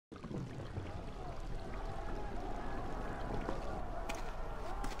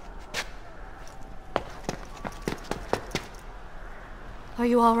Are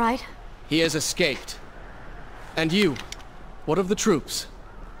you all right? He has escaped. And you? What of the troops?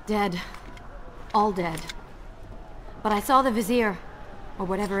 Dead. All dead. But I saw the Vizier, or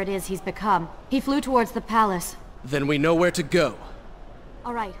whatever it is he's become. He flew towards the palace. Then we know where to go.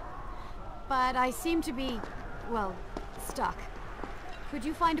 All right. But I seem to be, well, stuck. Could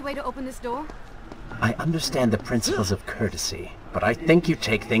you find a way to open this door? I understand the principles of courtesy, but I think you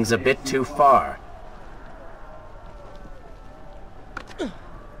take things a bit too far.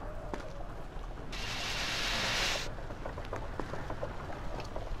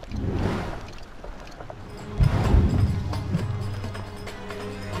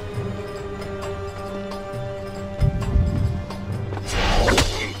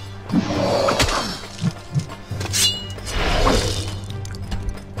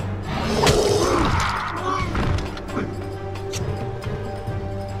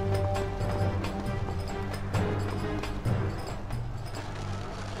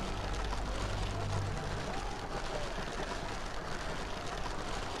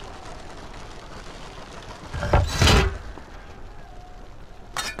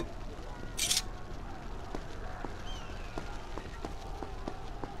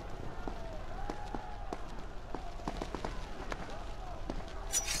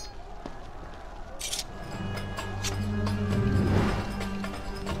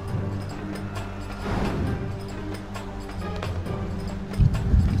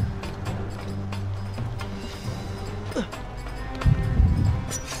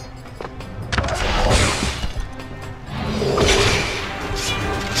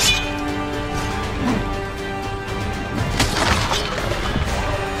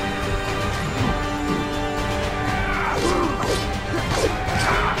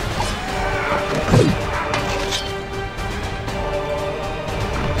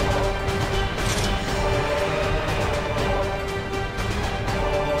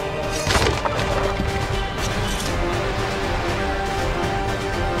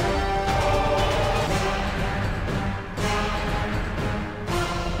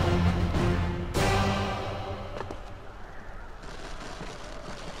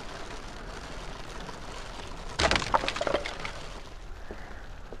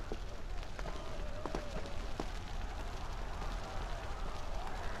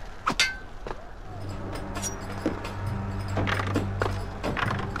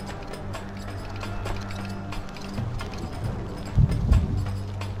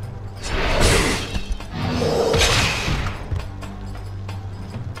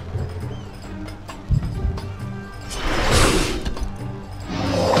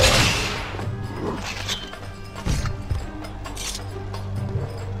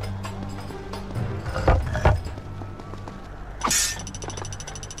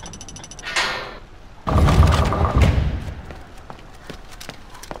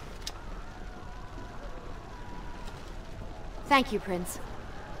 Thank you, Prince.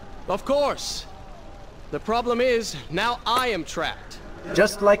 Of course. The problem is, now I am trapped.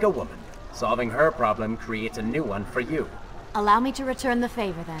 Just like a woman. Solving her problem creates a new one for you. Allow me to return the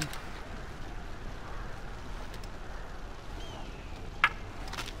favor, then.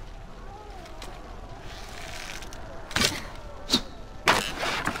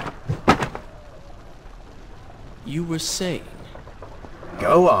 You were saying?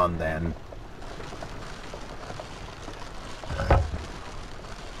 Go on, then.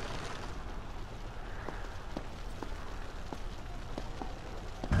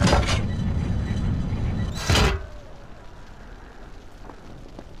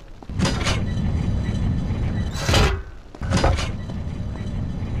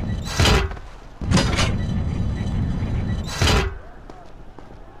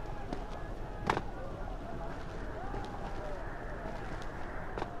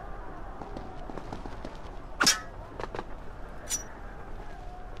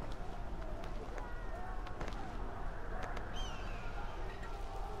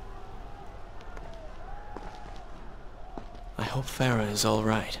 I hope Farah is all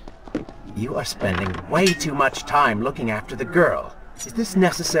right. You are spending way too much time looking after the girl. Is this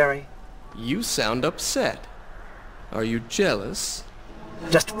necessary? You sound upset. Are you jealous?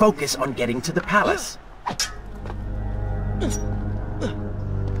 Just focus on getting to the palace.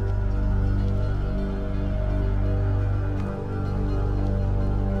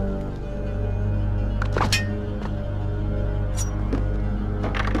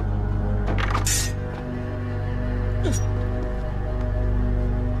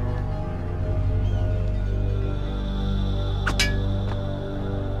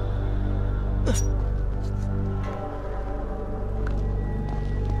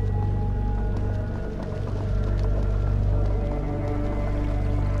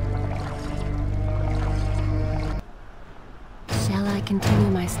 I continue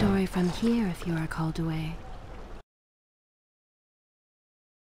my story from here if you are called away.